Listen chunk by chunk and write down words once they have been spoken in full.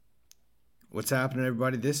What's happening,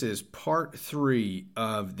 everybody? This is part 3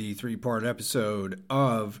 of the 3-part episode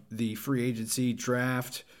of the free agency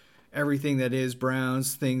draft. Everything that is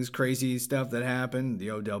Browns, things, crazy stuff that happened.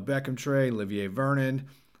 The Odell Beckham trade, Olivier Vernon,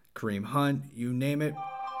 Kareem Hunt, you name it.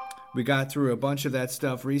 We got through a bunch of that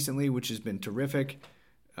stuff recently, which has been terrific.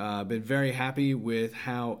 Been very happy with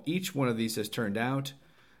how each one of these has turned out.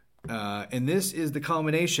 And this is the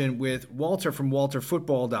culmination with Walter from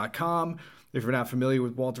WalterFootball.com. If you're not familiar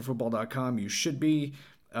with WalterFootball.com, you should be.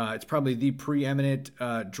 It's probably the preeminent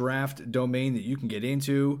draft domain that you can get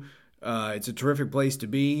into. It's a terrific place to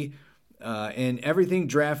be. And everything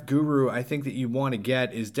draft guru I think that you want to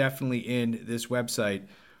get is definitely in this website.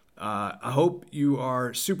 I hope you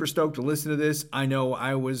are super stoked to listen to this. I know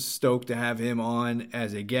I was stoked to have him on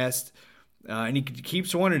as a guest. And he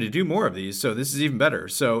keeps wanting to do more of these, so this is even better.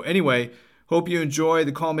 So anyway, hope you enjoy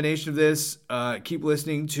the culmination of this. Keep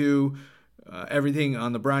listening to everything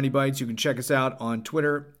on the Brownie Bites. You can check us out on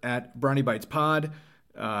Twitter at Brownie Bites Pod.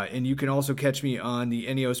 And you can also catch me on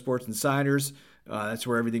the NEO Sports Insiders. That's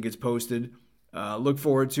where everything gets posted. Look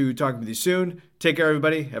forward to talking with you soon. Take care,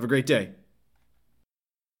 everybody. Have a great day.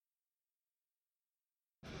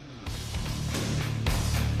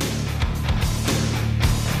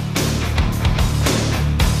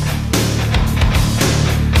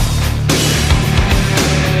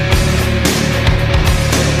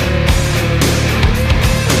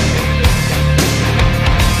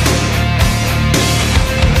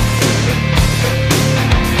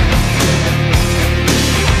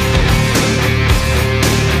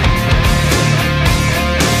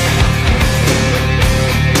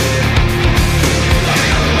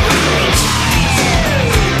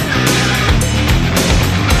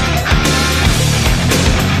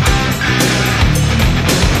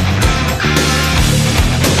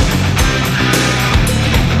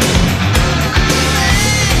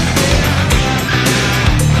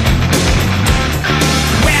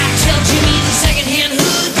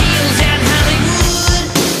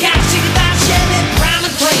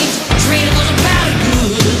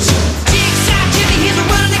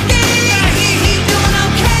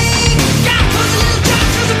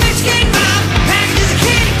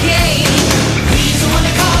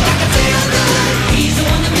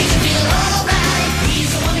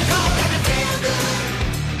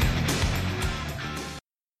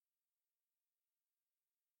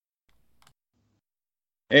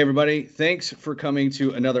 Hey, everybody. Thanks for coming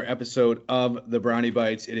to another episode of the Brownie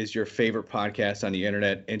Bites. It is your favorite podcast on the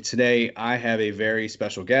internet. And today I have a very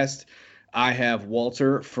special guest. I have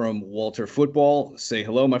Walter from Walter Football. Say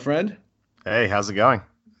hello, my friend. Hey, how's it going?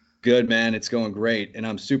 Good, man. It's going great. And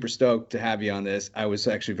I'm super stoked to have you on this. I was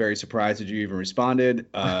actually very surprised that you even responded.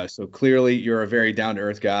 So clearly you're a very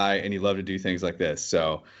down-to-earth guy and you love to do things like this.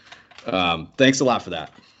 So thanks a lot for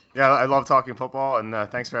that. Yeah, I love talking football, and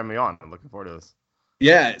thanks for having me on. I'm looking forward to this.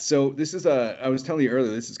 Yeah, so this is I was telling you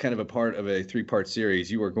earlier, this is kind of a part of a 3-part series.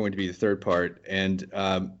 You are going to be the third part. And,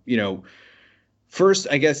 first,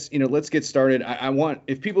 I guess, let's get started. I want,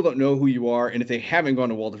 if people don't know who you are, and if they haven't gone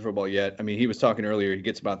to Walter Football yet, I mean, he was talking earlier, he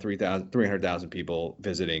gets about 300,000 people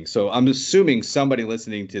visiting. So I'm assuming somebody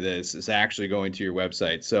listening to this is actually going to your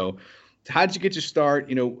website. So how did you get your start?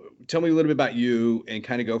 Tell me a little bit about you and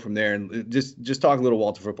kind of go from there, and just talk a little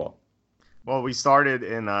Walter Football. Well, we started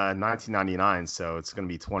in 1999, so it's going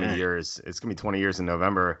to be 20 years. It's going to be 20 years in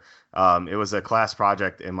November. It was a class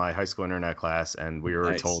project in my high school internet class, and we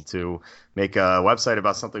were told to make a website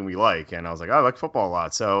about something we like. And I was like, I like football a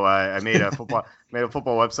lot, so I made a football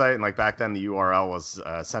website. And like back then, the URL was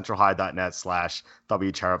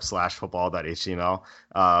centralhigh.net/wcharup/football.html.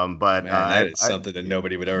 But that is something that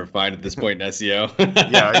nobody would ever find at this point in SEO.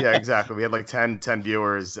 yeah, exactly. We had like 10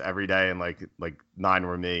 viewers every day, and like 9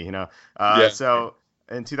 were me. So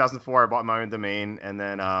in 2004, I bought my own domain, and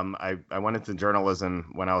then I went into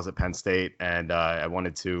journalism when I was at Penn State, and I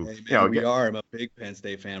wanted to. Hey, man, I'm a big Penn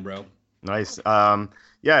State fan, bro. Nice. I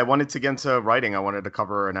wanted to get into writing. I wanted to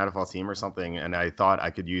cover an NFL team or something, and I thought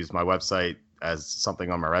I could use my website as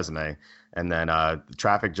something on my resume. And then the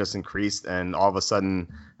traffic just increased, and all of a sudden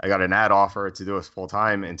I got an ad offer to do it full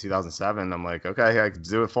time in 2007. I'm like, okay, I could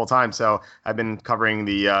do it full time. So I've been covering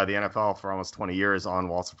the NFL for almost 20 years on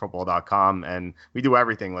WalterFootball.com, and we do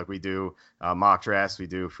everything. Like we do mock drafts, we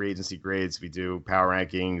do free agency grades, we do power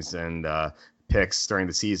rankings and picks during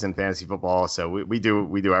the season, fantasy football. So we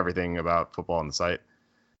do everything about football on the site.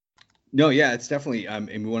 No, yeah, it's definitely.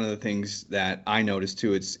 And one of the things that I noticed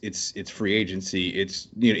too, it's free agency. It's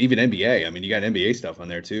even NBA. I mean, you got NBA stuff on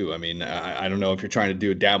there too. I mean, I don't know if you're trying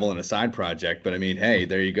to dabble in a side project, but I mean, hey,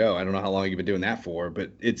 there you go. I don't know how long you've been doing that for,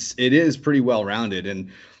 but it is pretty well rounded.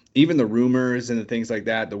 And even the rumors and the things like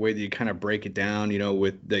that, the way that you kind of break it down,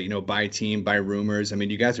 with the, by team, by rumors. I mean,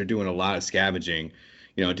 you guys are doing a lot of scavenging,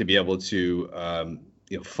 to be able to,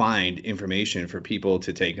 find information for people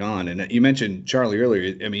to take on. And you mentioned Charlie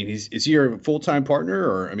earlier. I mean, is he your full-time partner,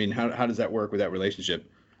 or I mean, how does that work with that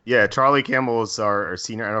relationship? Yeah, Charlie Campbell is our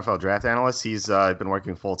senior NFL draft analyst. He's been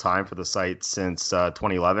working full time for the site since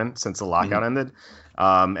 2011, since the lockout Mhm. ended.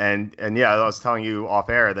 And yeah, I was telling you off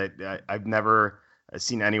air that I've never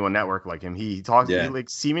seen anyone network like him. He talks, he Yeah. like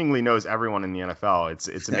seemingly knows everyone in the NFL.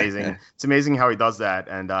 It's amazing. It's amazing how he does that,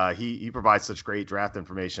 and he provides such great draft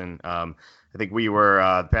information. I think we were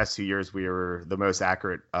the past 2 years we were the most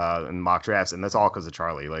accurate in mock drafts, and that's all because of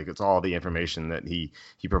Charlie. Like it's all the information that he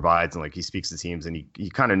provides, and like he speaks to teams, and he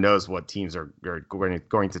kind of knows what teams are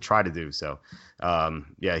going to try to do. So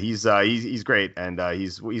yeah, he's great, and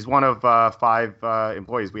he's one of five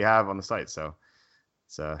employees we have on the site. So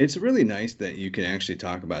it's It's really nice that you can actually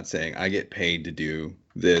talk about saying, I get paid to do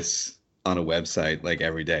this on a website like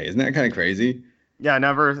every day. Isn't that kind of crazy? yeah, I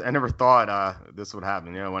never thought this would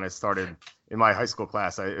happen. You know, when I started in my high school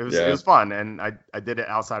class, it Yeah. was fun, and I did it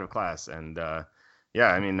outside of class, and yeah,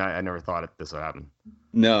 I mean, I never thought this would happen.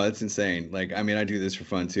 No, that's insane. Like, I mean, I do this for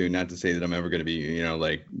fun too. Not to say that I'm ever going to be,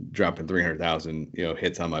 like dropping 300,000,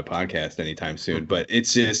 hits on my podcast anytime soon. But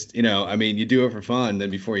it's just, I mean, you do it for fun. Then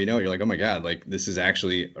before you know it, you're like, oh my God, like this is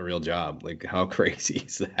actually a real job. Like, how crazy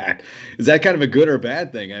is that? Is that kind of a good or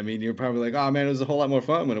bad thing? I mean, you're probably like, oh man, it was a whole lot more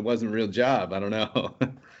fun when it wasn't a real job. I don't know.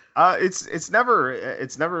 It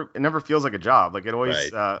never feels like a job. Like it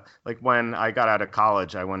always Right. like when I got out of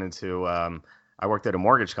college, I went into I worked at a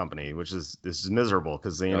mortgage company, which is this is miserable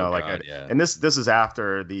because Oh like God, yeah. and this is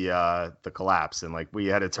after the collapse, and like we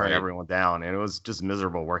had to turn Right. everyone down, and it was just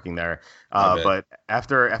miserable working there. I bet. But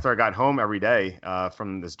after I got home every day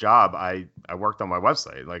from this job, I worked on my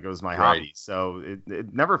website like it was my Right. hobby. So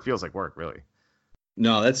it never feels like work really.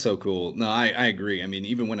 No, that's so cool. No, I agree. I mean,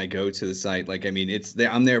 even when I go to the site, like, I mean, it's there,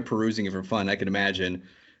 I'm there perusing it for fun. I can imagine,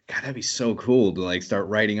 God, that'd be so cool to like start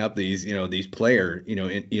writing up these, these player,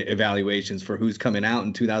 evaluations for who's coming out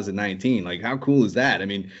in 2019. Like, how cool is that? I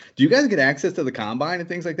mean, do you guys get access to the combine and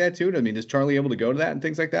things like that too? I mean, is Charlie able to go to that and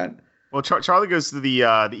things like that? Well, Charlie goes to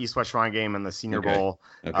the East West Shrine game and the Senior Okay. Bowl,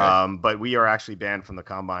 Okay. but we are actually banned from the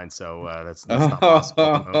combine, so that's not possible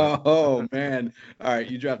at the moment. Oh, man. All right,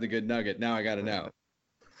 you dropped a good nugget. Now I got to know.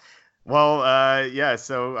 Well, yeah,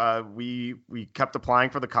 so we kept applying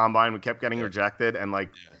for the combine, we kept getting Yeah. rejected, and like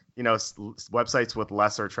Yeah. websites with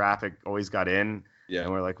lesser traffic always got in, Yeah.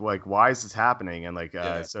 and we're like why is this happening? And like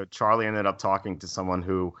Yeah. so Charlie ended up talking to someone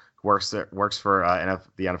who works for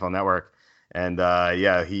the NFL Network, and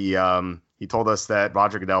yeah, he told us that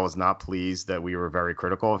Roger Goodell was not pleased that we were very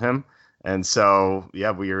critical of him, and so yeah,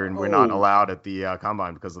 we're not Oh. allowed at the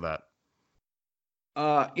combine because of that.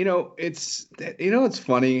 It's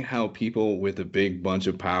funny how people with a big bunch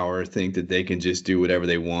of power think that they can just do whatever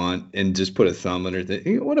they want and just put a thumb under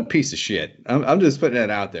the. What a piece of shit! I'm just putting that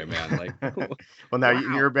out there, man. Like, Well, now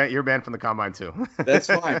wow, you're banned from the combine too. that's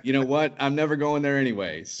fine. You know what? I'm never going there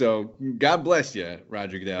anyway. So God bless you,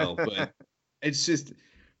 Roger Goodell. But it's just,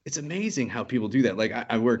 it's amazing how people do that. Like,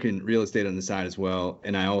 I work in real estate on the side as well,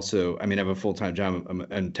 and I also, I mean, I have a full time job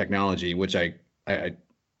in technology, which I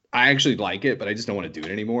I actually like it, but I just don't want to do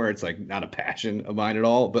it anymore. It's like not a passion of mine at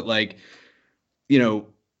all. But like, you know,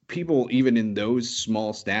 people even in those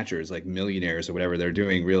small statures, like millionaires or whatever, they're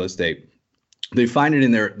doing real estate. They find it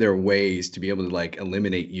in their ways to be able to like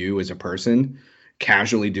eliminate you as a person,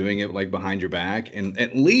 casually doing it like behind your back. And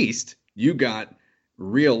at least you got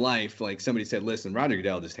real life, like somebody said, listen, Roger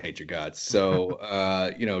Goodell just hates your guts. So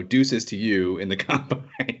deuces to you in the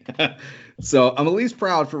combine. So I'm at least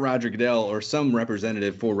proud for Roger Goodell or some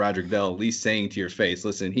representative for Roger Goodell, at least saying to your face,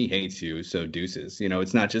 listen, he hates you, so deuces.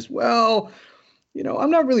 It's not just, well, I'm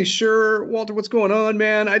not really sure, Walter, what's going on,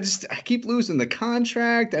 man. I keep losing the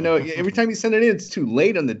contract. I know every time you send it in, it's too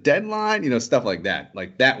late on the deadline, stuff like that.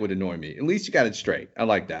 Like that would annoy me. At least you got it straight. I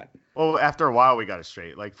like that. Well, after a while, we got it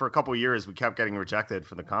straight. Like for a couple of years, we kept getting rejected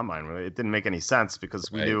for the combine. It didn't make any sense because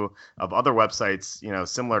we Right. knew of other websites,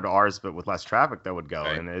 similar to ours, but with less traffic that would go,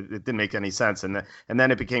 Right. and it didn't make any sense. And then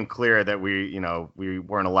it became clear that we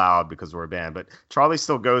weren't allowed because we were banned. But Charlie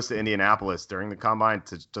still goes to Indianapolis during the combine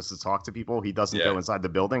to talk to people. He doesn't go Yeah. inside the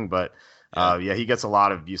building, but Yeah. yeah, he gets a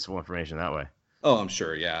lot of useful information that way. Oh, I'm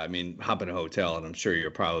sure. Yeah. I mean, hop in a hotel and I'm sure you'll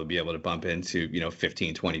probably be able to bump into,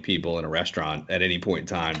 15, 20 people in a restaurant at any point in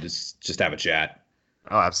time. Just have a chat.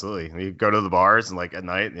 Oh, absolutely. We go to the bars and like at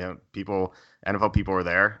night, NFL people were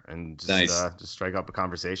there and Nice. just strike up a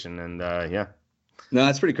conversation and yeah. No,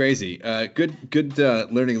 that's pretty crazy. Good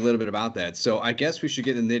learning a little bit about that. So I guess we should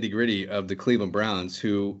get in the nitty-gritty of the Cleveland Browns,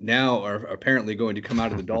 who now are apparently going to come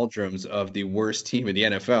out of the doldrums of the worst team in the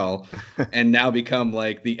NFL and now become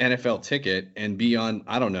like the NFL ticket and be on,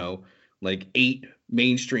 I don't know, like 8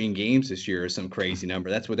 mainstream games this year or some crazy number.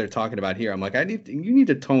 That's what they're talking about here. I'm like, you need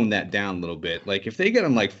to tone that down a little bit. Like if they get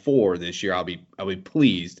them like 4 this year, I'll be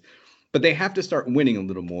pleased. But they have to start winning a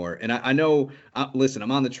little more. And I know, listen,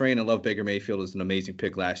 I'm on the train. I love Baker Mayfield. It was an amazing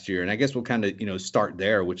pick last year. And I guess we'll kind of, start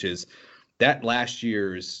there, which is that last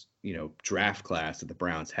year's, draft class that the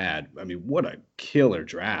Browns had. I mean, what a killer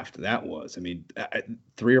draft that was. I mean,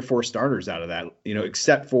 3 or 4 starters out of that,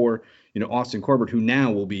 except for, Austin Corbett, who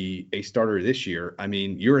now will be a starter this year. I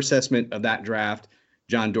mean, your assessment of that draft,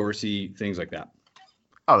 John Dorsey, things like that.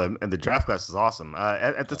 Oh, and the draft class is awesome.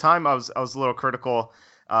 At the time, I was a little critical.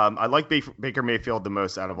 I like Baker Mayfield the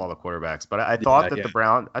most out of all the quarterbacks, but I thought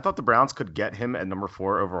that the Browns could get him at number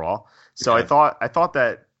 4 overall. So Okay. I thought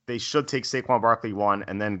that they should take Saquon Barkley 1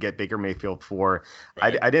 and then get Baker Mayfield 4.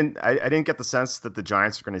 Right. I didn't get the sense that the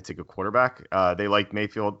Giants are going to take a quarterback. They like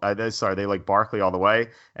Mayfield. They like Barkley all the way,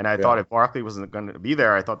 and I thought Yeah. if Barkley wasn't going to be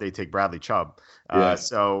there, I thought they'd take Bradley Chubb. Yeah.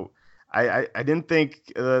 So. I didn't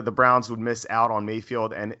think the Browns would miss out on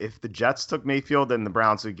Mayfield, and if the Jets took Mayfield, then the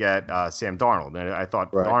Browns would get Sam Darnold. And I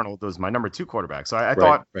thought Right. Darnold was my number 2 quarterback. So I Right.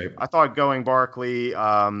 thought Right. I thought going Barkley,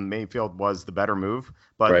 Mayfield was the better move.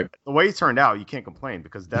 But Right. the way it turned out, you can't complain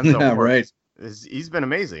because Denzel Yeah. Ward Right. he's been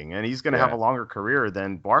amazing, and he's going to have Yeah. a longer career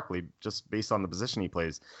than Barkley just based on the position he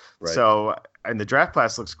plays. Right. So, and the draft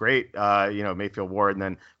class looks great. Mayfield, Ward, and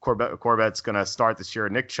then Corbett's going to start this year.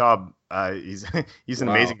 Nick Chubb, he's he's an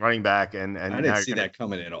Wow. amazing running back, and I now didn't you're see gonna, that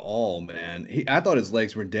coming at all, man. I thought his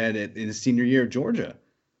legs were dead in his senior year of Georgia.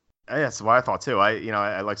 yeah, that's what I thought too.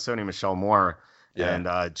 I like Sony Michelle more. Yeah.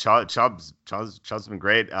 And Chubb's been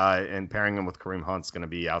great, and pairing him with Kareem Hunt's going to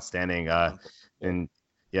be outstanding. And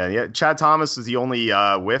yeah. Chad Thomas is the only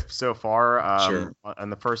whiff so far Sure. on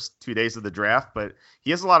the first 2 days of the draft, but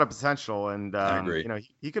he has a lot of potential, and I agree.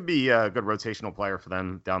 he could be a good rotational player for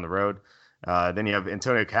them down the road. Then you have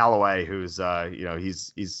Antonio Callaway, who's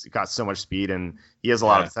he's got so much speed, and he has a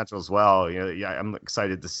lot of Yeah. potential as well. I'm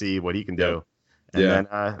excited to see what he can Yep. do. And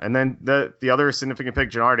Yeah. then the other significant pick,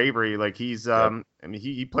 Jannard Avery, like he's Yep. I mean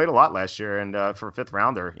he played a lot last year, and for a 5th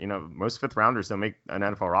rounder, most 5th rounders don't make an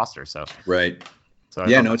NFL roster. Right. So I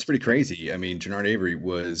Yeah, thought no, that, it's pretty crazy. I mean, Jannard Avery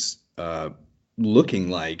was looking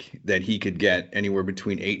like that he could get anywhere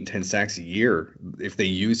between 8 and 10 sacks a year if they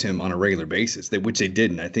use him on a regular basis, which they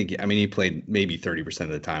didn't. I mean, he played maybe 30% of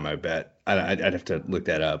the time, I bet. I'd have to look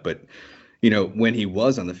that up. But, when he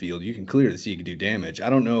was on the field, you can clearly see he could do damage. I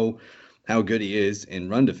don't know how good he is in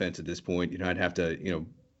run defense at this point. I'd have to,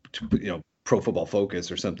 Pro Football Focus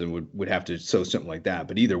or something would have to show something like that.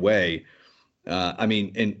 But either way, I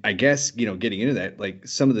mean, and I guess, getting into that, like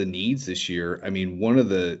some of the needs this year, I mean, one of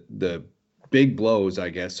the big blows, I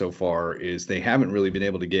guess, so far is they haven't really been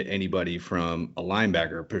able to get anybody from a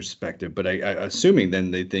linebacker perspective. But assuming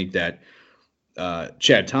then they think that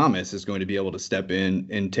Chad Thomas is going to be able to step in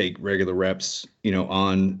and take regular reps,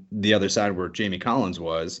 on the other side where Jamie Collins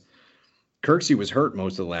was. Kirksey was hurt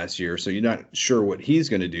most of the last year, so you're not sure what he's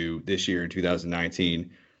going to do this year in 2019.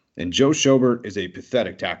 And Joe Schobert is a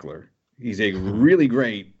pathetic tackler. He's a really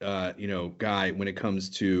great, guy when it comes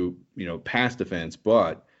to, pass defense.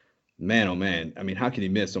 But man, oh man, I mean, how can he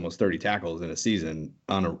miss almost 30 tackles in a season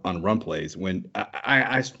on run plays? When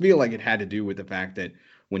I feel like it had to do with the fact that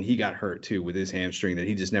when he got hurt too with his hamstring, that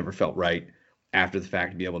he just never felt right after the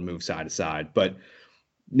fact to be able to move side to side. But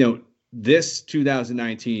this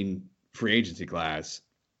 2019 free agency class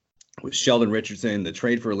with Sheldon Richardson, the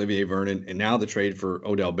trade for Olivier Vernon, and now the trade for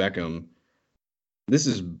Odell Beckham. This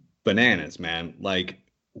is bananas, man. Like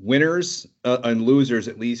winners and losers,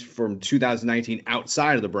 at least from 2019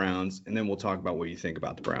 outside of the Browns. And then we'll talk about what you think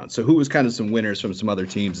about the Browns. So who was kind of some winners from some other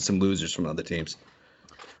teams and some losers from other teams?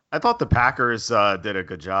 I thought the Packers did a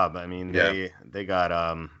good job. I mean, Yeah. they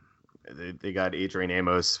got Adrian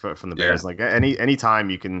Amos from the Yeah. Bears. Like any time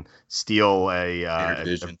you can steal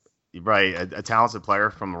Division. a talented player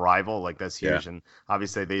from a rival, like that's huge. Yeah. And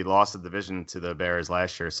obviously they lost the division to the Bears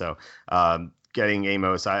last year, so getting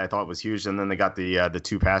Amos I thought was huge. And then they got the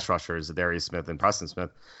 2 pass rushers, Darius Smith and Preston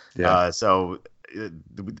Smith. Yeah.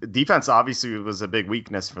 The defense obviously was a big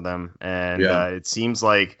weakness for them, and Yeah. it seems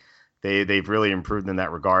like they've really improved in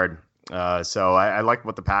that regard. So I like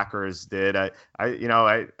what the Packers did.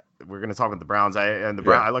 We're going to talk about the Browns. I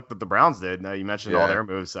like what the Browns did. You mentioned all Yeah. their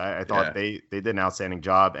moves. I thought they did an outstanding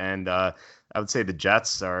job, and I would say the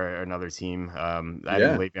Jets are another team.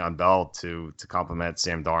 Adding Le'Veon Bell to complement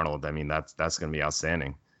Sam Darnold. I mean, that's going to be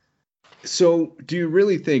outstanding. So, do you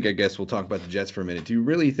really think? I guess we'll talk about the Jets for a minute. Do you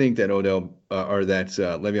really think that Odell or that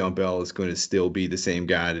Le'Veon Bell is going to still be the same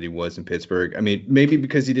guy that he was in Pittsburgh? I mean, maybe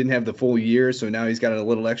because he didn't have the full year, so now he's got a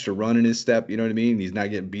little extra run in his step. You know what I mean? He's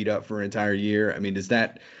not getting beat up for an entire year. I mean, is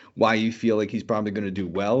that why you feel like he's probably going to do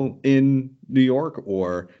well in New York,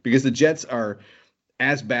 or because the Jets are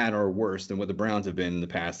as bad or worse than what the Browns have been in the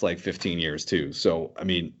past like 15 years too. So, I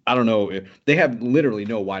mean, I don't know if they have literally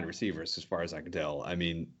no wide receivers as far as I can tell. I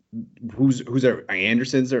mean, who's our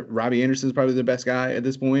Anderson's or Robbie Anderson's probably the best guy at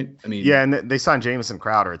this point. I mean, Yeah, and they signed Jamison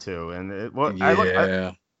Crowder too. And well,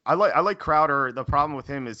 yeah, I like Crowder. The problem with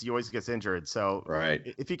him is he always gets injured. So right.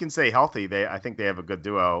 if he can stay healthy, I think they have a good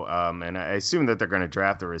duo. And I assume that they're going to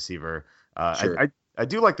draft a receiver. Sure. I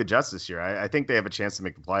do like the Jets this year. I think they have a chance to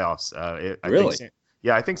make the playoffs. Really?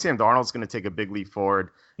 Yeah, I think Sam Darnold's going to take a big leap forward,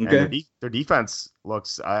 and Okay. their defense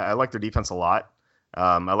looks. I like their defense a lot.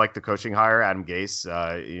 I like the coaching hire, Adam Gase.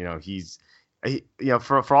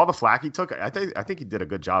 For all the flack he took, I think he did a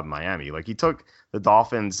good job in Miami. Like he took the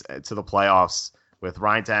Dolphins to the playoffs with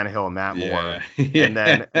Ryan Tannehill and Matt Moore, Yeah. and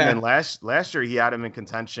then Yeah. last year he had him in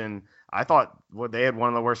contention. I thought they had one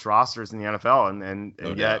of the worst rosters in the NFL, No and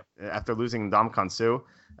yet doubt. after losing Ndamukong Suh,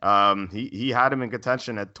 he had him in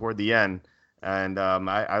contention toward the end. And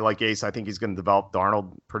I like Ace. I think he's going to develop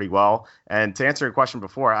Darnold pretty well. And to answer your question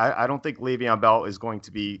before, I don't think Le'Veon Bell is going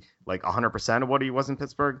to be like 100% of what he was in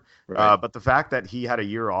Pittsburgh. Right. But the fact that he had a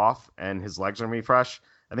year off and his legs are going to be fresh,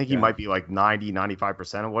 I think he Yeah. might be like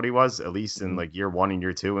 95% of what he was, at least in Mhm. like year one and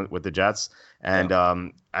year two with the Jets. Yeah.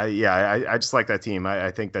 And I just like that team.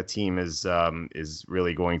 I think that team is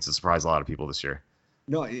really going to surprise a lot of people this year.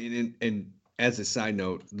 No, and as a side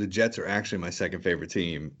note, the Jets are actually my second favorite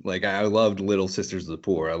team. Like I loved Little Sisters of the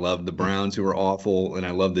Poor. I loved the Browns who were awful, and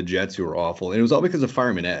I loved the Jets who were awful. And it was all because of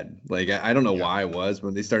Fireman Ed. Like I don't know Yeah. why it was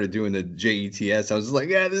when they started doing the JETS. I was just like,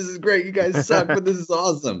 yeah, this is great. You guys suck, but this is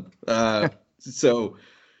awesome. But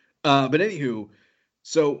anywho,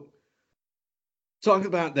 so talk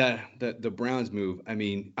about the Browns move. I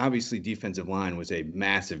mean, obviously defensive line was a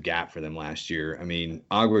massive gap for them last year. I mean,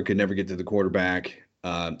 Agua could never get to the quarterback.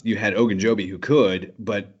 You had Ogunjobi who could,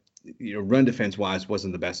 but run defense wise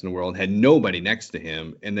wasn't the best in the world. Had nobody next to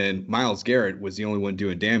him, and then Miles Garrett was the only one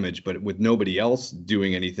doing damage, but with nobody else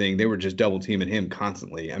doing anything, they were just double teaming him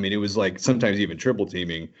constantly. I mean, it was like sometimes even triple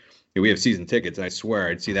teaming. We have season tickets, and I swear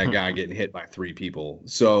I'd see that guy getting hit by three people.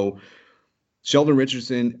 So Sheldon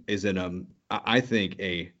Richardson is I think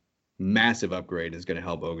a massive upgrade is going to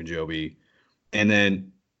help Ogunjobi. And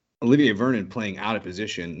then Olivier Vernon playing out of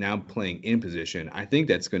position, now playing in position. I think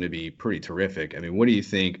that's going to be pretty terrific. I mean, what do you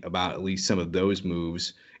think about at least some of those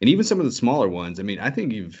moves and even some of the smaller ones? I mean, I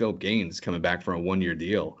think even Philip Gaines coming back for a 1 year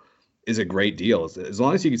deal is a great deal. As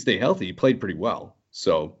long as he can stay healthy, he played pretty well.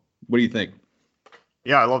 So what do you think?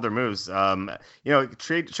 Yeah, I love their moves. Trading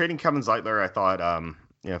Kevin Zeitler, I thought,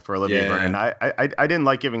 for Olivier Vernon, Yeah. I didn't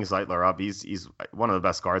like giving Zeitler up. He's one of the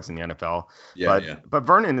best guards in the NFL. Yeah. Yeah. But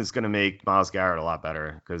Vernon is going to make Miles Garrett a lot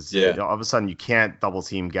better because Yeah. all of a sudden you can't double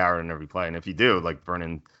team Garrett in every play, and if you do, like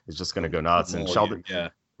Vernon is just going to go nuts. And Volume. Yeah.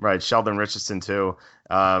 Right, Sheldon Richardson too.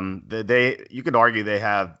 They you could argue they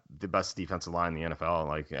have the best defensive line in the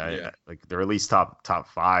NFL. Yeah. Like they're at least top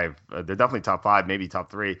five. They're definitely top five, maybe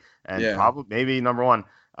top three, and Yeah. probably maybe number one.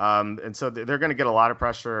 And so they're going to get a lot of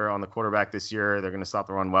pressure on the quarterback this year. They're going to stop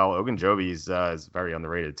the run well. Ogunjobi is very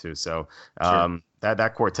underrated too. So Sure.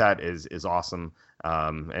 that quartet is awesome.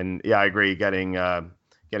 And yeah, I agree.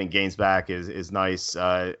 Getting Gaines back is nice.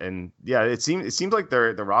 And yeah, it seems like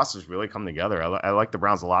their roster's really come together. I like the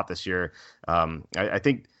Browns a lot this year. I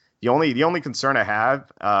think the only concern I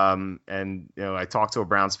have, and I talked to a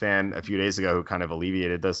Browns fan a few days ago who kind of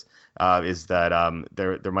alleviated this, is that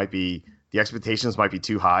there might be the expectations might be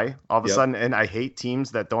too high all of a Yep. sudden, and I hate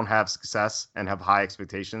teams that don't have success and have high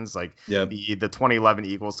expectations. Like Yep. the 2011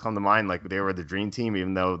 Eagles come to mind, like they were the dream team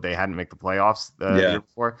even though they hadn't made the playoffs the Yeah. year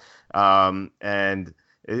before. And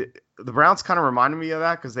the Browns kind of reminded me of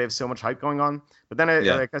that because they have so much hype going on. But then,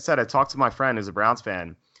 Yeah. like I said, I talked to my friend who's a Browns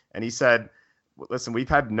fan, and he said, "Listen, we've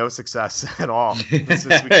had no success at all since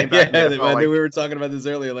we came back in the Yeah, I NFL. think Like, we were talking about this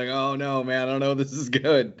earlier. Like, oh no, man, I don't know if this is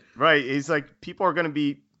good. right?" He's like, people are going to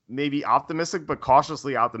be maybe optimistic, but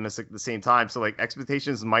cautiously optimistic at the same time. So like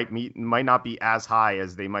expectations might not be as high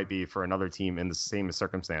as they might be for another team in the same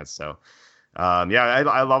circumstance. So yeah,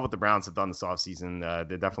 I love what the Browns have done this offseason.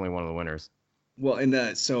 They're definitely one of the winners. Well, and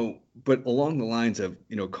but along the lines of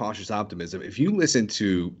cautious optimism, if you listen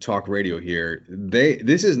to talk radio here,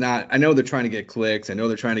 this is not. I know they're trying to get clicks. I know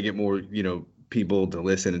they're trying to get more people to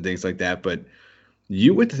listen and things like that. But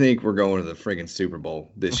You would think we're going to the friggin' Super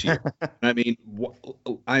Bowl this year. I mean,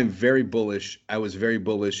 I'm very bullish. I was very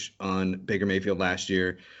bullish on Baker Mayfield last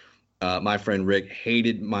year. My friend Rick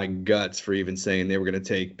hated my guts for even saying they were going to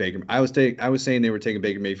take Baker. I was saying they were taking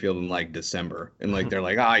Baker Mayfield in like December, and like they're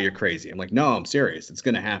like, ah, you're crazy. I'm like, no, I'm serious. It's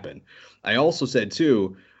going to happen. I also said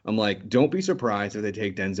too, I'm like, don't be surprised if they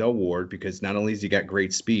take Denzel Ward because not only has he got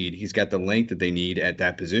great speed, he's got the length that they need at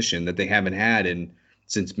that position that they haven't had in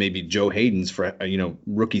since maybe Joe Hayden's for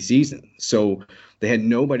rookie season. So they had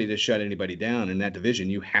nobody to shut anybody down in that division.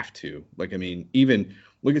 You have to like, I mean, even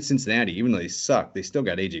look at Cincinnati. Even though they suck, they still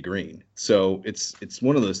got AJ Green. So it's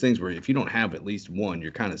one of those things where if you don't have at least one,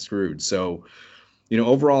 you're kind of screwed. So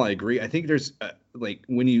overall, I agree. I think there's like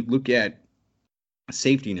when you look at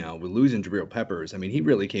safety now with losing Jabril Peppers, I mean, he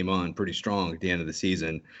really came on pretty strong at the end of the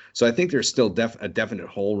season. So I think there's still a definite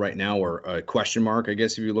hole right now, or a question mark, I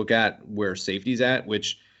guess, if you look at where safety's at,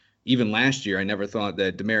 which even last year, I never thought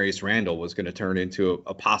that Demarius Randall was going to turn into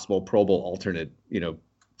a possible Pro Bowl alternate,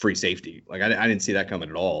 free safety. Like I didn't see that coming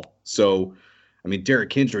at all. So, I mean, Derek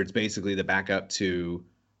Kindred's basically the backup to,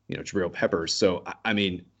 Jabril Peppers. So, I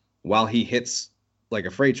mean, while he hits like a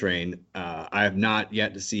freight train, I have not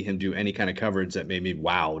yet to see him do any kind of coverage that made me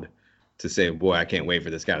wowed to say, boy, I can't wait for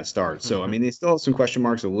this guy to start. So, I mean, they still have some question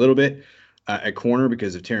marks a little bit at corner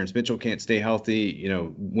because if Terrence Mitchell can't stay healthy,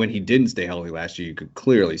 when he didn't stay healthy last year, you could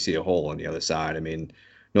clearly see a hole on the other side. I mean,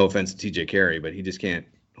 no offense to TJ Carey, but he just can't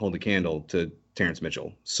hold a candle to Terrence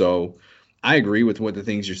Mitchell. So I agree with what the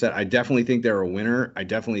things you said. I definitely think they're a winner. I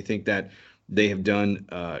definitely think that they have done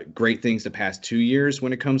great things the past 2 years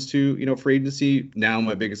when it comes to, free agency. Now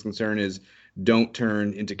my biggest concern is don't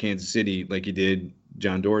turn into Kansas City like you did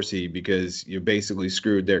John Dorsey, because you basically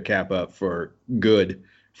screwed their cap up for good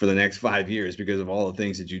for the next 5 years because of all the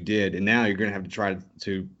things that you did. And now you're going to have to try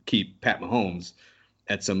to keep Pat Mahomes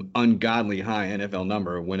at some ungodly high NFL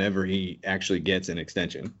number whenever he actually gets an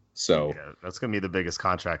extension. So yeah, that's going to be the biggest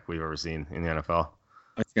contract we've ever seen in the NFL.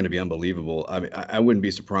 It's going to be unbelievable. I mean, I wouldn't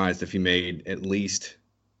be surprised if he made at least,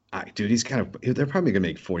 dude, they're probably going to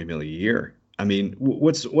make 40 million a year. I mean,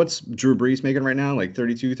 what's Drew Brees making right now? Like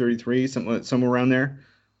 32, 33, somewhere around there.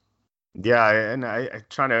 Yeah, and I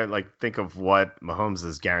trying to like think of what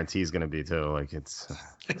Mahomes' guarantee is going to be too. Like it's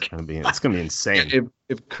going to be insane.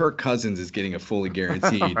 If Kirk Cousins is getting a fully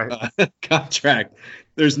guaranteed Right. contract,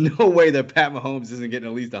 there's no way that Pat Mahomes isn't getting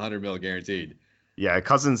at least 100 mil guaranteed. Yeah,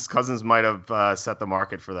 Cousins might have set the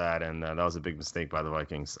market for that, and that was a big mistake by the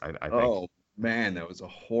Vikings. I think. Oh man, that was a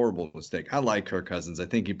horrible mistake. I like Kirk Cousins. I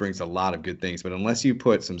think he brings a lot of good things, but unless you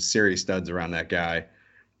put some serious studs around that guy,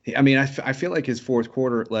 I mean, I feel like his fourth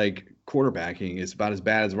quarter, like quarterbacking, is about as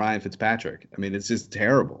bad as Ryan Fitzpatrick. I mean, it's just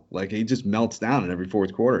terrible. Like he just melts down in every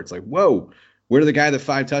fourth quarter. It's like, whoa, where did the guy that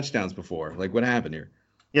 5 touchdowns before? Like, what happened here?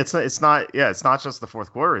 Yeah, it's not just the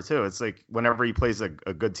fourth quarter too. It's like whenever he plays a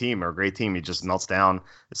good team or a great team, he just melts down,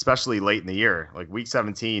 especially late in the year, like week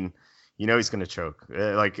 17. He's going to choke.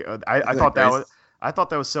 I thought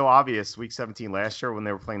that was so obvious week 17 last year when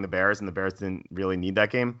they were playing the Bears, and the Bears didn't really need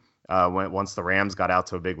that game. Once the Rams got out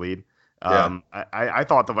to a big lead, I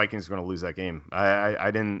thought the Vikings were going to lose that game. I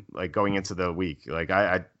didn't like going into the week. Like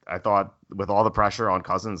I thought with all the pressure on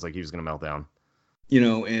Cousins, like he was going to melt down.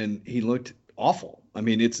 And he looked awful. I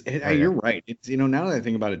mean, you're right. It's now that I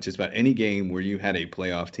think about it, just about any game where you had a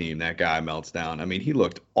playoff team, that guy melts down. I mean, he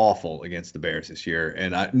looked awful against the Bears this year.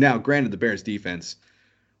 And now, granted, the Bears defense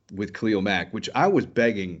with Khalil Mack, which I was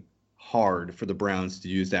begging hard for the Browns to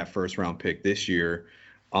use that first round pick this year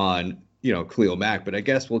on Khalil Mack, but I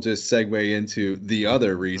guess we'll just segue into the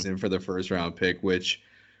other reason for the first round pick, which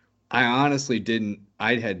I honestly didn't.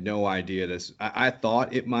 I had no idea this. I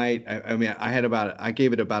thought it might. I mean, I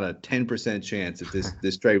gave it about a 10% chance that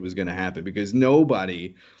this trade was going to happen because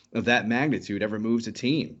nobody of that magnitude ever moves a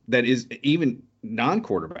team that is even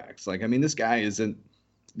non-quarterbacks. Like, I mean, this guy isn't.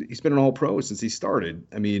 He's been an All-Pro since he started.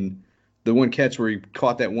 I mean, the one catch where he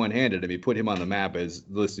caught that one-handed, I mean, put him on the map as,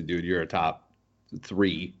 listen, dude, you're a top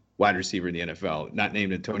 3 wide receiver in the NFL, not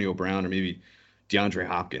named Antonio Brown or maybe DeAndre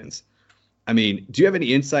Hopkins. I mean, do you have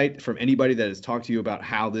any insight from anybody that has talked to you about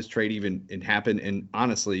how this trade even happened? And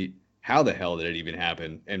honestly, how the hell did it even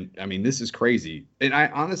happen? And I mean, this is crazy. And I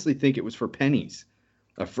honestly think it was for pennies.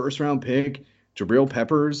 A first-round pick, Jabril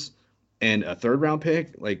Peppers, and a third-round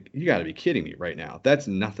pick. Like, you got to be kidding me right now. That's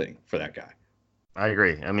nothing for that guy. I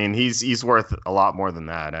agree. I mean, he's worth a lot more than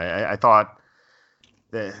that. I thought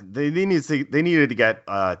they needed to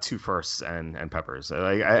get 2 firsts and Peppers.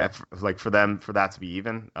 Like for them for that to be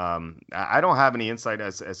even. I don't have any insight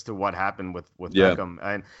as to what happened with Yeah.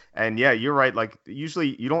 Beckham. And yeah, you're right. Like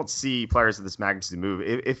usually you don't see players of this magnitude move.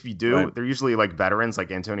 If you do, Right. they're usually like veterans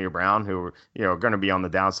like Antonio Brown who are going to be on the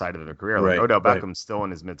downside of their career. Like Right. Odell Right. Beckham's still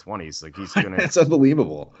in his mid-20s. Like he's gonna That's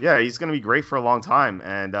unbelievable. yeah, he's going to be great for a long time,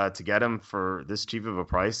 and to get him for this cheap of a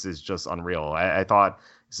price is just unreal. I thought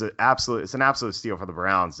it's an absolute steal for the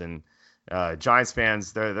Browns, and Giants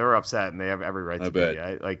fans they're upset and they have every right I to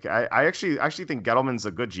bet. be. I actually think Gettleman's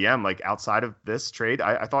a good GM. Like outside of this trade,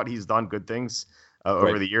 I thought he's done good things over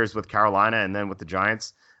Right. the years with Carolina and then with the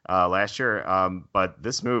Giants last year. But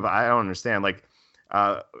this move, I don't understand. Like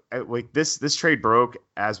this trade broke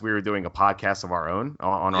as we were doing a podcast of our own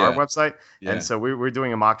on our Yeah. website, Yeah. and so we were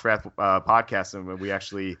doing a mock draft podcast, and when we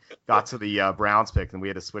actually got to the Browns pick, and we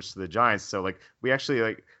had to switch to the Giants. So like we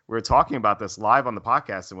were talking about this live on the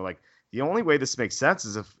podcast, and we're like, the only way this makes sense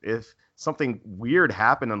is if something weird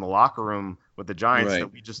happened in the locker room with the Giants Right.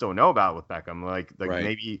 that we just don't know about with Beckham. Like Right.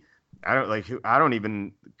 maybe I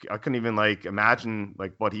couldn't even like imagine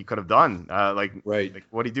like what he could have done. Right. Like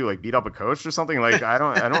what he do? Like beat up a coach or something? Like I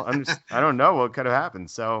don't know what could have happened.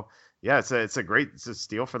 So yeah, it's a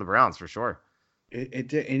steal for the Browns for sure.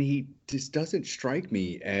 And he just doesn't strike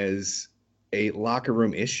me as a locker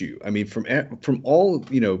room issue. I mean, from all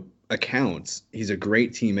accounts, he's a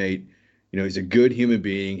great teammate. He's a good human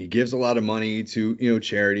being. He gives a lot of money to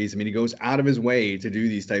charities. I mean, he goes out of his way to do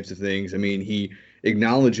these types of things. I mean, he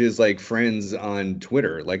acknowledges like friends on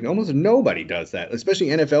Twitter. Like almost nobody does that, especially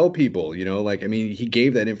NFL people. Like I mean, he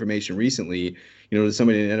gave that information recently. To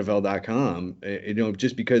somebody in NFL.com.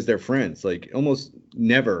 Just because they're friends. Like almost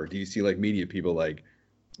never do you see like media people like,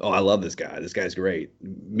 oh, I love this guy. This guy's great.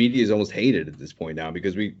 Media is almost hated at this point now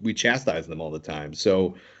because we chastise them all the time.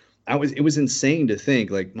 So it was insane to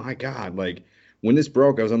think like, my God, like when this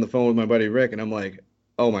broke, I was on the phone with my buddy Rick and I'm like,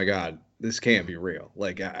 oh my God, this can't be real.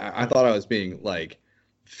 Like I thought I was being like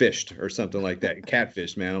fished or something like that.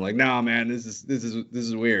 Catfished, man. I'm like, no, man, this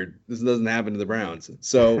is weird. This doesn't happen to the Browns.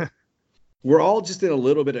 So we're all just in a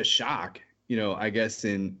little bit of shock, I guess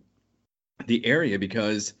in the area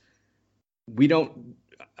because we don't,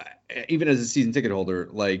 even as a season ticket holder,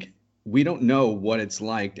 like we don't know what it's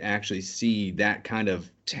like to actually see that kind of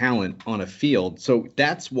talent on a field. So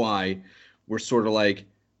that's why we're sort of like,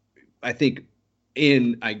 I think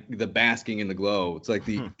the basking in the glow. It's like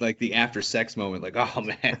the after sex moment, like, oh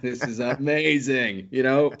man, this is amazing,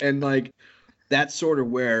 and like that's sort of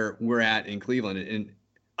where we're at in Cleveland. And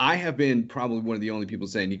I have been probably one of the only people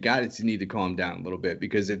saying you need to calm down a little bit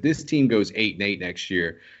because if this team goes 8-8 next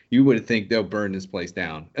year, you would think they'll burn this place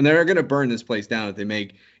down, and they're going to burn this place down if they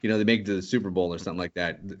make it to the Super Bowl or something like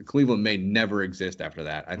that. Cleveland may never exist after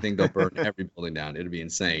that. I think they'll burn every building down. It'll be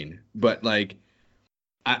insane. But like,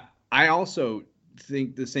 I also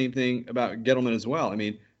think the same thing about Gettleman as well. I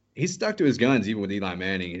mean, he's stuck to his guns even with Eli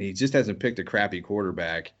Manning, and he just hasn't picked a crappy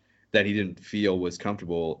quarterback that he didn't feel was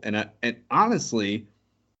comfortable. And honestly,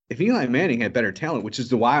 if Eli Manning had better talent, which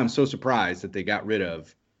is why I'm so surprised that they got rid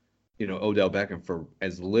of, Odell Beckham for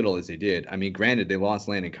as little as they did. I mean, granted, they lost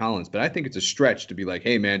Landon Collins, but I think it's a stretch to be like,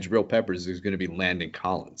 hey, man, Jabril Peppers is going to be Landon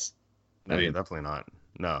Collins. No, definitely not.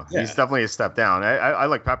 No, Yeah. He's definitely a step down. I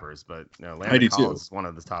like Peppers, but Landon Collins is one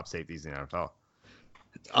of the top safeties in the NFL.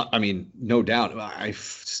 I mean, no doubt. I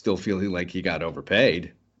still feel like he got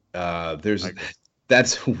overpaid.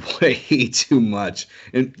 That's way too much.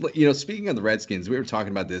 And speaking of the Redskins, we were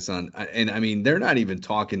talking about this and I mean, they're not even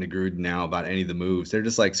talking to Gruden now about any of the moves. They're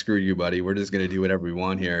just like, screw you, buddy. We're just going to do whatever we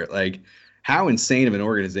want here. Like, how insane of an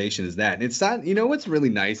organization is that? And it's not, what's really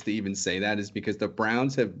nice to even say that is because the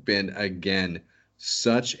Browns have been, again,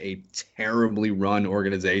 such a terribly run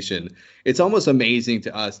organization. It's almost amazing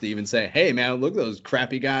to us to even say, hey, man, look at those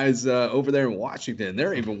crappy guys over there in Washington.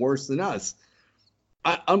 They're even worse than us.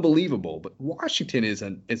 Unbelievable. But Washington is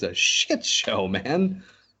a shit show, man.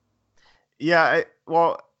 Yeah.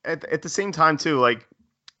 Well, at the same time, too, like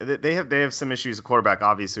they have some issues at quarterback,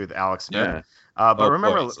 obviously, with Alex Smith. Yeah. But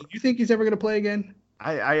remember, so you think he's ever going to play again?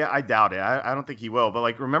 I doubt it. I don't think he will. But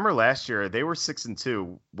like, remember last year they were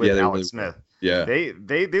 6-2 with Alex Smith. Yeah, they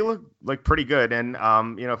look like pretty good. And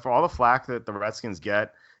for all the flack that the Redskins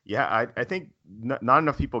get, yeah, I think not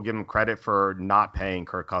enough people give him credit for not paying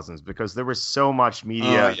Kirk Cousins because there was so much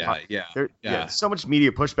media. So much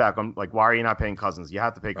media pushback on like, why are you not paying Cousins? You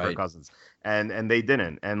have to pay Kirk Cousins, and they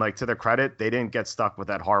didn't. And like, to their credit, they didn't get stuck with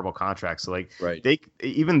that horrible contract. So like, they,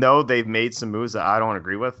 even though they've made some moves that I don't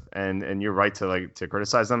agree with, and you're right to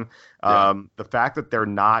criticize them. The fact that they're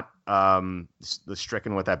not the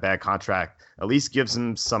stricken with that bad contract, at least gives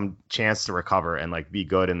him some chance to recover and like be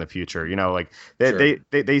good in the future. You know, like they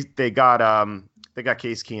got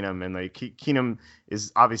Case Keenum, and like Keenum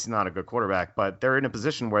is obviously not a good quarterback, but they're in a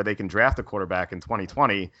position where they can draft a quarterback in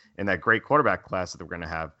 2020 in that great quarterback class that they're going to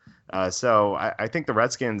have. So I think the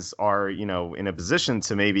Redskins are, you know, in a position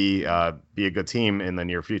to maybe be a good team in the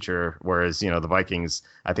near future, whereas, you know, the Vikings,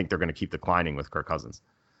 I think they're going to keep declining with Kirk Cousins.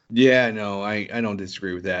 Yeah, no, I don't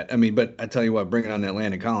disagree with that. I mean, but I tell you what, bringing on that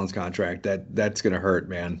Landon Collins contract, that's going to hurt,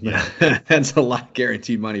 man. Yeah. That's a lot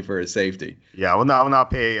guaranteed money for his safety. Yeah, will not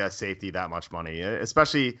pay a safety that much money,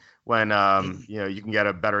 especially when you know, you can get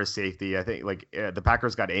a better safety. I think like the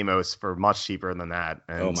Packers got Amos for much cheaper than that,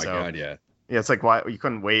 and Oh my God, yeah. yeah, it's like why you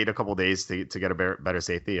couldn't wait a couple days to get a better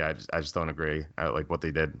safety. I just don't agree. I like what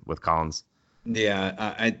they did with Collins.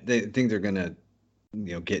 Yeah, they think they're gonna,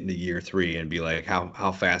 you know, get into year 3 and be like,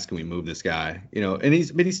 how fast can we move this guy? You know, and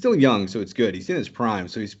he's still young, so it's good. He's in his prime,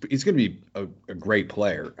 so he's gonna be a great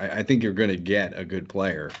player. I think you're gonna get a good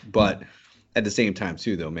player, but at the same time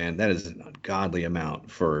too, though, man, that is an ungodly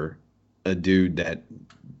amount for a dude that,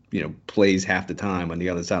 you know, plays half the time on the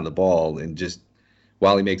other side of the ball, and just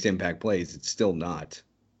while he makes impact plays, it's still not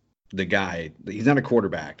the guy. He's not a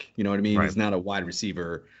quarterback. You know what I mean? Right. He's not a wide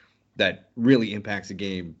receiver that really impacts the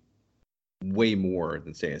game way more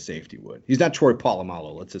than, say, a safety would. He's not Troy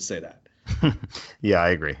Polamalu. Let's just say that. Yeah, I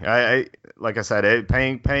agree. I like I said,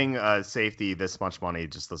 paying safety this much money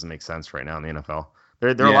just doesn't make sense right now in the NFL. There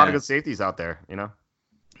are a lot of good safeties out there, you know.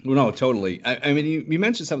 Well, no, totally. I mean, you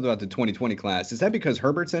mentioned something about the 2020 class. Is that because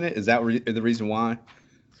Herbert's in it? Is that the reason why?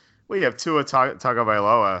 Well, you have Tua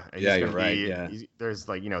Tagovailoa. Yeah, you're right. Yeah. There's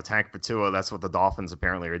like, you know, tank for Tua. That's what the Dolphins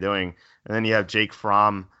apparently are doing. And then you have Jake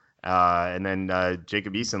Fromm, and then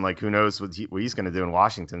Jacob Eason. Like, who knows what he's going to do in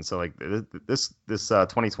Washington? So like this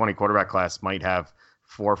 2020 quarterback class might have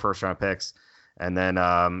 4 first-round picks, and then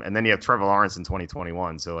you have Trevor Lawrence in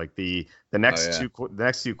 2021. So like the next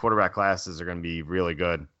two quarterback classes are going to be really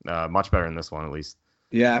good, much better than this one at least.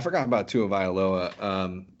 Yeah, I forgot about Tua Vailoa.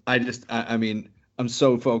 I mean, I'm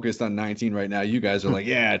so focused on 19 right now. You guys are like,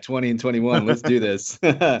 yeah, 20 and 21. Let's do this.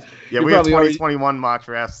 Yeah, we have 2021 mock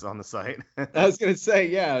drafts on the site. I was going to say,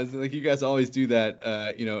 yeah, it's like you guys always do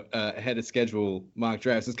that, you know, ahead of schedule mock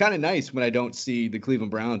drafts. It's kind of nice when I don't see the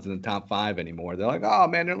Cleveland Browns in the top 5 anymore. They're like, oh,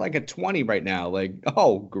 man, they're like at 20 right now. Like,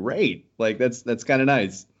 oh, great. Like, that's kind of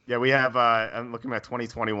nice. Yeah, we have. I'm looking at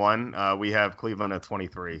 2021. We have Cleveland at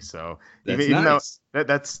 23. So that's even nice. Though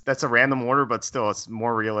that's a random order, but still, it's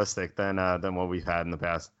more realistic than what we've had in the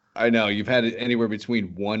past. I know you've had it anywhere between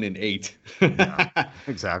 1 and 8. Yeah,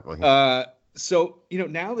 exactly. So you know,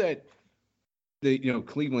 now that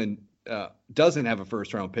Cleveland doesn't have a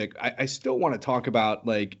first round pick, I still want to talk about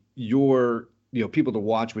like your people to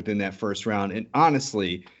watch within that first round. And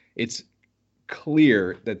honestly, it's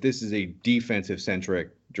clear that this is a defensive centric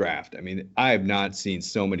draft. I mean, I have not seen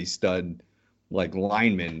so many stud like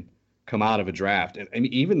linemen come out of a draft. And I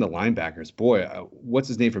mean, even the linebackers, boy, what's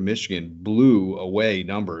his name from Michigan blew away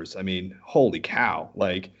numbers. I mean, holy cow.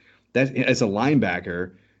 Like that as a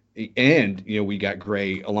linebacker, and we got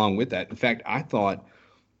Gray along with that. In fact, I thought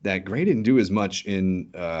that Gray didn't do as much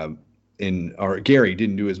or Gary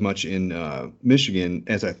didn't do as much in Michigan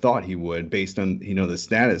as I thought he would based on, the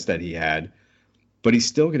status that he had. But he's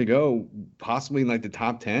still going to go possibly in like the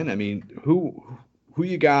top 10. I mean, who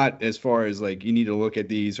you got as far as like you need to look at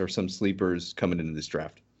these or some sleepers coming into this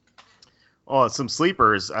draft? Oh, some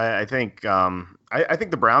sleepers. I think I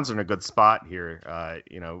think the Browns are in a good spot here.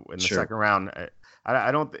 In the second round.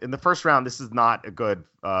 I don't. In the first round, this is not a good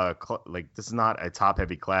this is not a top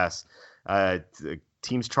heavy class. The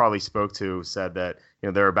teams Charlie spoke to said that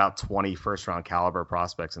there are about 20 first round caliber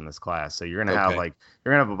prospects in this class. So you're gonna have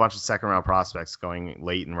a bunch of second round prospects going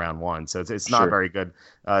late in round 1. So it's not very good.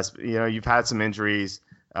 You've had some injuries.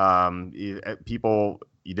 People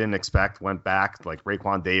you didn't expect went back, like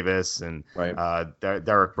Raekwon Davis and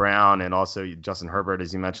Derek Brown, and also Justin Herbert,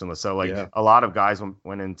 as you mentioned. So a lot of guys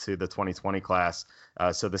went into the 2020 class.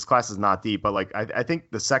 So this class is not deep, but I think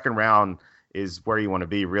the second round is where you want to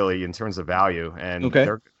be really in terms of value. And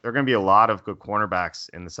there are going to be a lot of good cornerbacks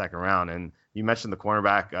in the second round. And you mentioned the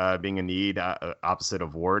cornerback being a need opposite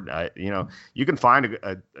of Ward. You can find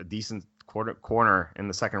a decent corner in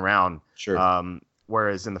the second round. Sure.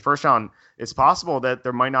 Whereas in the first round, it's possible that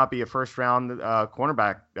there might not be a first round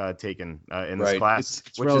cornerback taken in this class.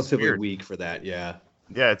 It's relatively weak for that. Yeah.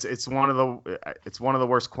 Yeah. It's one of the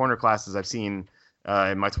worst corner classes I've seen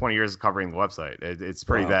in my 20 years of covering the website. It's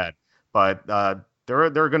pretty bad. But there are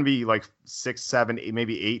going to be like 6, 7,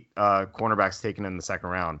 maybe 8 cornerbacks taken in the second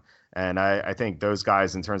round. And I think those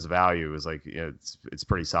guys in terms of value is like, it's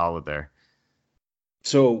pretty solid there.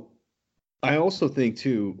 So I also think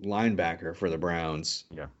too, linebacker for the Browns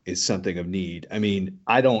Yeah. is something of need. I mean,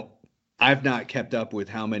 I've not kept up with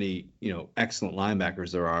how many, excellent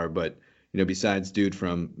linebackers there are, but besides dude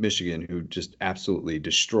from Michigan who just absolutely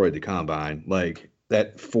destroyed the combine, like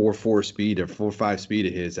that 4.4 speed or 4.5 speed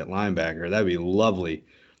of his at linebacker, that'd be lovely,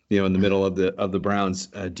 in the middle of the Browns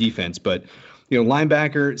defense. But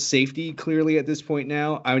linebacker, safety, clearly at this point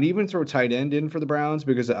now. I would even throw tight end in for the Browns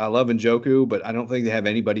because I love Njoku, but I don't think they have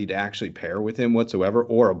anybody to actually pair with him whatsoever,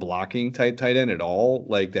 or a blocking type tight end at all,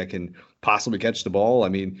 like that can possibly catch the ball. I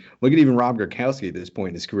mean, look at even Rob Gronkowski at this point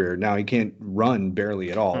in his career. Now he can't run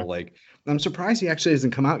barely at all. Like, I'm surprised he actually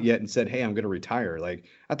hasn't come out yet and said, "Hey, I'm going to retire." Like,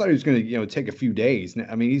 I thought he was going to, take a few days.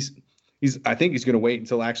 I mean, I think he's going to wait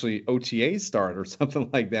until actually OTAs start or something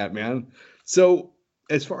like that, man. So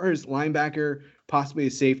as far as linebacker, possibly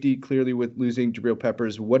a safety, clearly with losing Jabril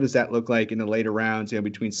Peppers, what does that look like in the later rounds,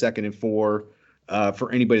 between second and four,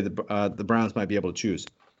 for anybody that the Browns might be able to choose?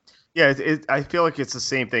 Yeah, I feel like it's the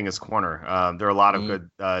same thing as corner. There are a lot of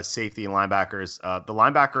good safety and linebackers. The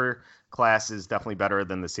linebacker class is definitely better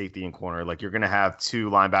than the safety and corner. Like you're going to have two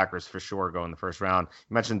linebackers for sure go in the first round.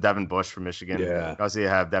 You mentioned Devin Bush from Michigan. Yeah. You also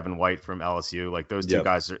have Devin White from LSU. Like those two Yep.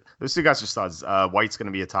 guys are studs. White's going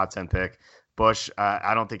to be a top 10 pick. Bush,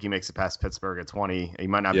 I don't think he makes it past Pittsburgh at 20. He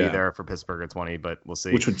might not be Yeah. there for Pittsburgh at 20, but we'll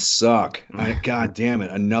see. Which would suck. God damn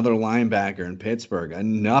it. Another linebacker in Pittsburgh.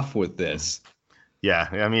 Enough with this. Yeah,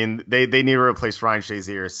 I mean they need to replace Ryan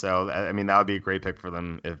Shazier, so I mean that would be a great pick for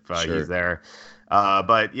them if Sure. he's there.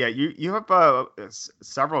 But yeah, you have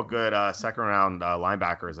several good second round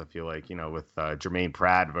linebackers. I feel like with Jermaine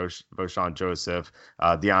Pratt, Voshawn Joseph,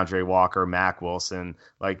 DeAndre Walker, Mac Wilson,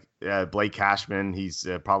 like Blake Cashman. He's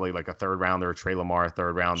probably like a third rounder. Trey Lamar, a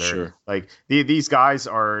third rounder. Sure. Like these guys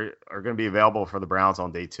are going to be available for the Browns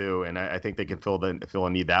on day two, and I think they can fill a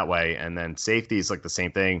need that way. And then safety is like the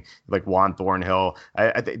same thing, like Juan Thornhill.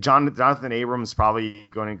 I think Jonathan Abrams probably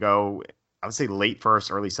going to go, I would say late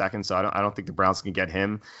first, early second. So I don't think the Browns can get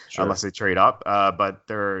him unless they trade up. But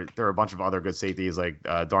there are a bunch of other good safeties like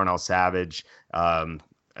Darnell Savage. I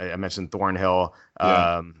mentioned Thornhill.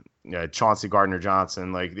 Chauncey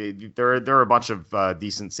Gardner-Johnson. Like there are a bunch of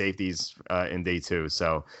decent safeties in day two.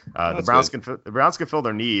 So the Browns can fill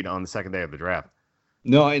their need on the second day of the draft.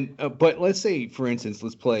 No, and but let's say, for instance,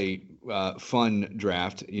 let's play fun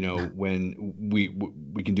draft. When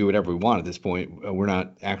we can do whatever we want at this point. We're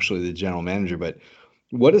not actually the general manager, but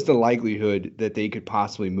what is the likelihood that they could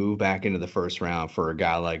possibly move back into the first round for a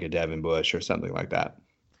guy like a Devin Bush or something like that?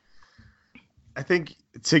 I think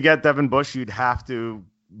to get Devin Bush, you'd have to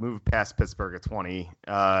move past Pittsburgh at 20,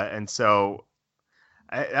 and so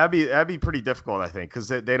that'd be pretty difficult. I think because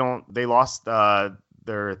they lost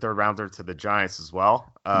their third rounder to the Giants as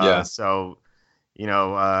well. So,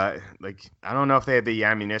 like I don't know if they had the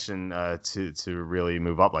ammunition to really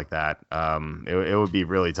move up like that. It would be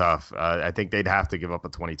really tough. I think they'd have to give up a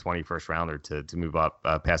 2020 first rounder to move up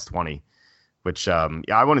past 20, which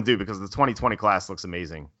I want to do because the 2020 class looks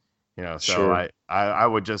amazing. So Sure. I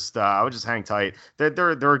would just hang tight. There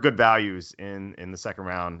are good values in the second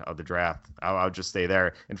round of the draft. I would just stay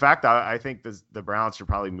there. In fact, I think the Browns should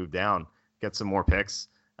probably move down, get some more picks,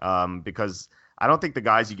 because I don't think the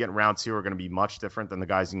guys you get in round two are going to be much different than the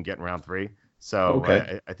guys you can get in round three. So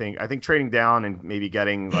Okay. I think trading down and maybe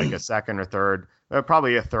getting like a second or third,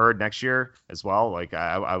 probably a third next year as well. Like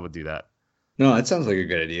I would do that. No, that sounds like a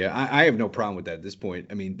good idea. I have no problem with that at this point.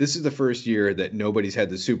 I mean, this is the first year that nobody's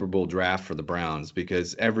had the Super Bowl draft for the Browns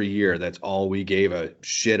because every year that's all we gave a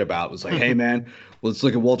shit about was like, hey man, let's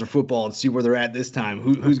look at Walter Football and see where they're at this time.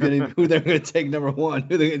 Who they're gonna take number one?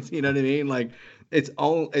 Who they gonna, you know what I mean? Like it's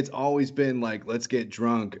always been like let's get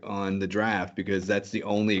drunk on the draft because that's the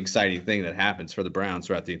only exciting thing that happens for the Browns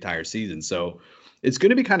throughout the entire season. So it's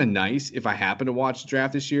gonna be kind of nice if I happen to watch the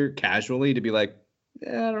draft this year casually to be like,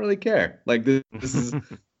 yeah, I don't really care. Like this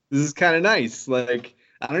is kind of nice. Like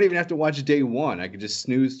I don't even have to watch day one. I could just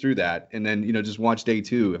snooze through that and then just watch day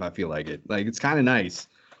two if I feel like it. Like it's kind of nice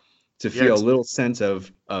to feel a little sense of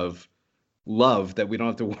love that we don't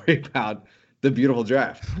have to worry about the beautiful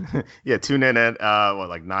draft. Yeah, tune in at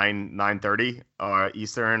like 9:30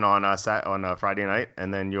 Eastern on Friday night,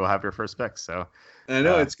 and then you'll have your first pick. So. I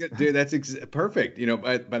know it's good, dude. That's perfect.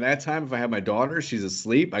 By that time, if I have my daughter, she's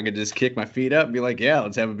asleep. I could just kick my feet up and be like, "Yeah,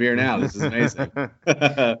 let's have a beer now. This is amazing."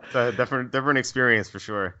 It's a different experience for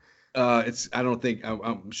sure.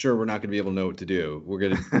 I'm sure we're not going to be able to know what to do.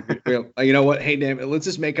 You know what? Hey, damn it. Let's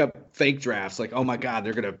just make up fake drafts. Like, oh my God,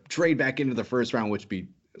 they're going to trade back into the first round, which would be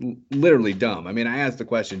literally dumb. I mean, I asked the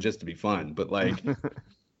question just to be fun, but like,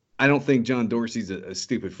 I don't think John Dorsey's a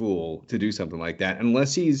stupid fool to do something like that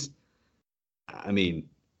unless I mean,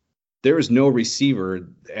 there is no receiver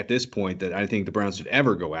at this point that I think the Browns should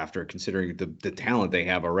ever go after, considering the talent they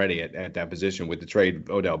have already at that position with the trade of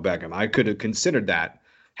Odell Beckham. I could have considered that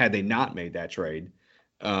had they not made that trade.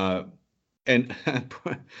 And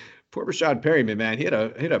poor Rashad Perryman, man, he had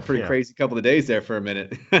a pretty Yeah. crazy couple of days there for a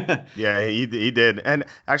minute. Yeah, he did. And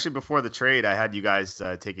actually, before the trade, I had you guys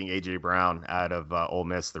taking AJ Brown out of Ole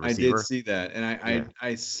Miss, the I did receiver. see that, and Yeah,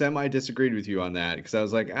 I semi disagreed with you on that because I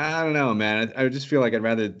was like, I don't know, man. I just feel like I'd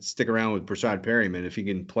rather stick around with Brashad Perryman if he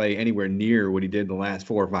can play anywhere near what he did in the last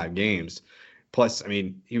 4 or 5 games. Plus, I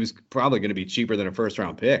mean, he was probably going to be cheaper than a first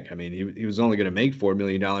round pick. I mean, he was only going to make $4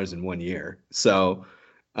 million in 1 year, so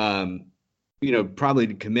um, probably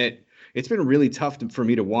to commit. It's been really tough for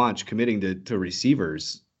me to watch committing to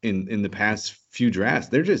receivers in the past few drafts.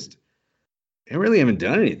 They really haven't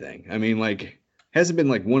done anything. I mean, like, hasn't been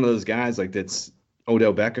like one of those guys like that's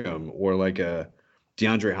Odell Beckham or like a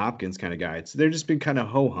DeAndre Hopkins kind of guy. They're just been kind of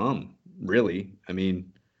ho hum, really. I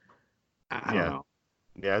mean, I don't yeah, know.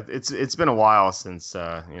 yeah. It's been a while since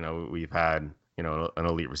we've had an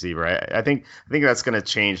elite receiver. I think that's going to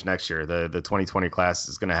change next year. The 2020 class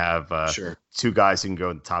is going to have Sure. two guys who can go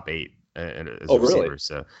in the top 8 as Oh, really? receivers.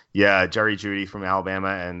 So yeah, Jerry Jeudy from Alabama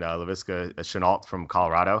and Laviska Shenault from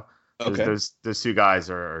Colorado. Those Okay. those those two guys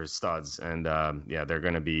are studs, and yeah, they're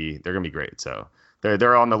gonna be great. So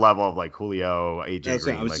they're on the level of like Julio, AJ That's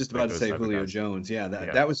I Green, was like just like about to those say type of Julio guys. Jones. Yeah,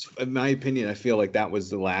 Yeah, that was, in my opinion, I feel like that was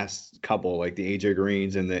the last couple, like the AJ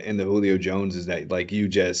Greens and the Julio Joneses that like you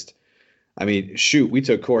just. I mean, shoot, we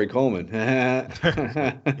took Corey Coleman. yeah,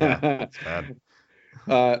 it's bad.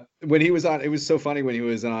 When he was on, it was so funny when he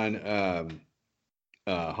was on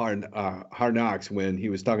Hard Knocks when he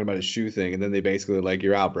was talking about his shoe thing, and then they basically were like,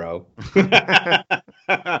 "You're out, bro."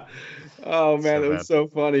 Oh man, So that was bad. so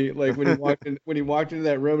funny. Like when he walked into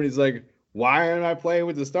that room and he's like, "Why aren't I playing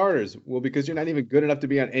with the starters?" Well, because you're not even good enough to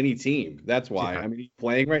be on any team. That's why. Yeah. I mean, he's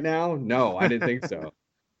playing right now? No, I didn't think so.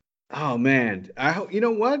 Oh man, I hope you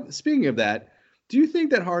know what. Speaking of that, do you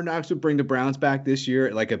think that Hard Knocks would bring the Browns back this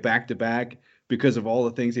year, like a back to back, because of all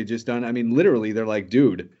the things they just done? I mean, literally, they're like,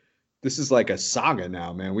 dude, this is like a saga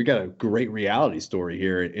now, man. We got a great reality story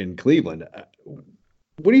here in Cleveland.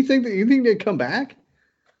 What do you think? You think they'd come back?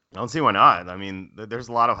 I don't see why not. I mean, there's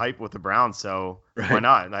a lot of hype with the Browns, so why Right.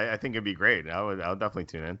 not? I think it'd be great. I would definitely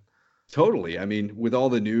tune in. Totally. I mean, with all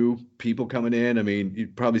the new people coming in, I mean,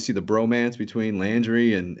 you'd probably see the bromance between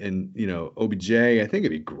Landry and OBJ. I think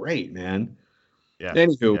it'd be great, man. Yeah,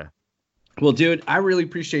 Anywho, yeah. well, dude, I really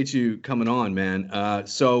appreciate you coming on, man.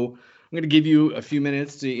 So I'm going to give you a few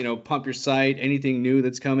minutes to, pump your site. Anything new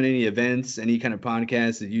that's coming, any events, any kind of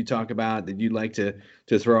podcasts that you talk about that you'd like to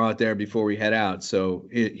throw out there before we head out. So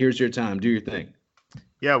here's your time. Do your thing.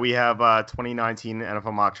 Yeah, we have 2019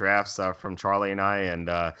 NFL mock drafts from Charlie and I, and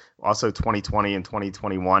also 2020 and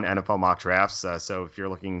 2021 NFL mock drafts. So if you're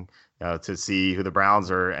looking to see who the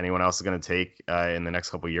Browns or anyone else is going to take in the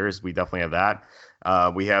next couple of years, we definitely have that.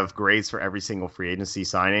 We have grades for every single free agency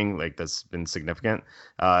signing, like that's been significant,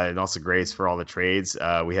 and also grades for all the trades.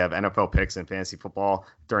 We have NFL picks and fantasy football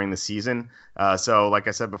during the season. So, like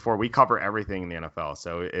I said before, we cover everything in the NFL.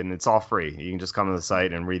 So, and it's all free. You can just come to the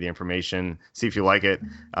site and read the information, see if you like it.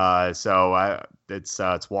 It's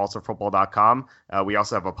walterfootball.com. We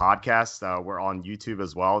also have a podcast. We're on YouTube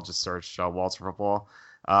as well. Just search Walter Football.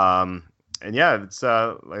 And yeah, it's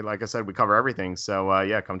like I said, we cover everything. So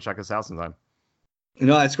yeah, come check us out sometime.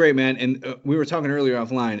 No, that's great, man. And we were talking earlier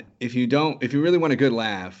offline. If you really want a good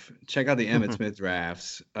laugh, check out the Emmett Smith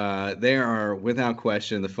drafts. They are without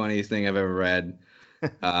question the funniest thing I've ever read.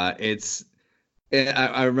 It's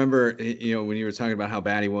I remember, when you were talking about how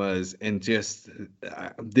bad he was, and just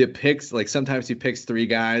the picks. Like sometimes he picks three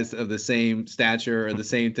guys of the same stature or the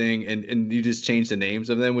same thing, and you just change the names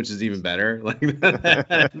of them, which is even better. Like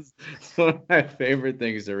that's one of my favorite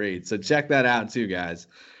things to read. So check that out too, guys.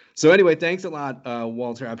 So anyway, thanks a lot,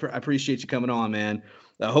 Walter. I appreciate you coming on, man.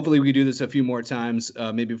 Hopefully we can do this a few more times,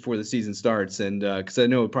 maybe before the season starts, and because I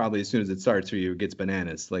know probably as soon as it starts for you, it gets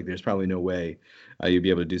bananas. Like there's probably no way you'd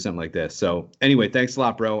be able to do something like this. So anyway, thanks a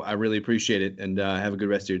lot, bro. I really appreciate it, and have a good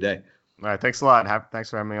rest of your day. All right, thanks a lot. Thanks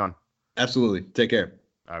for having me on. Absolutely. Take care.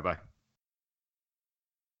 All right, bye.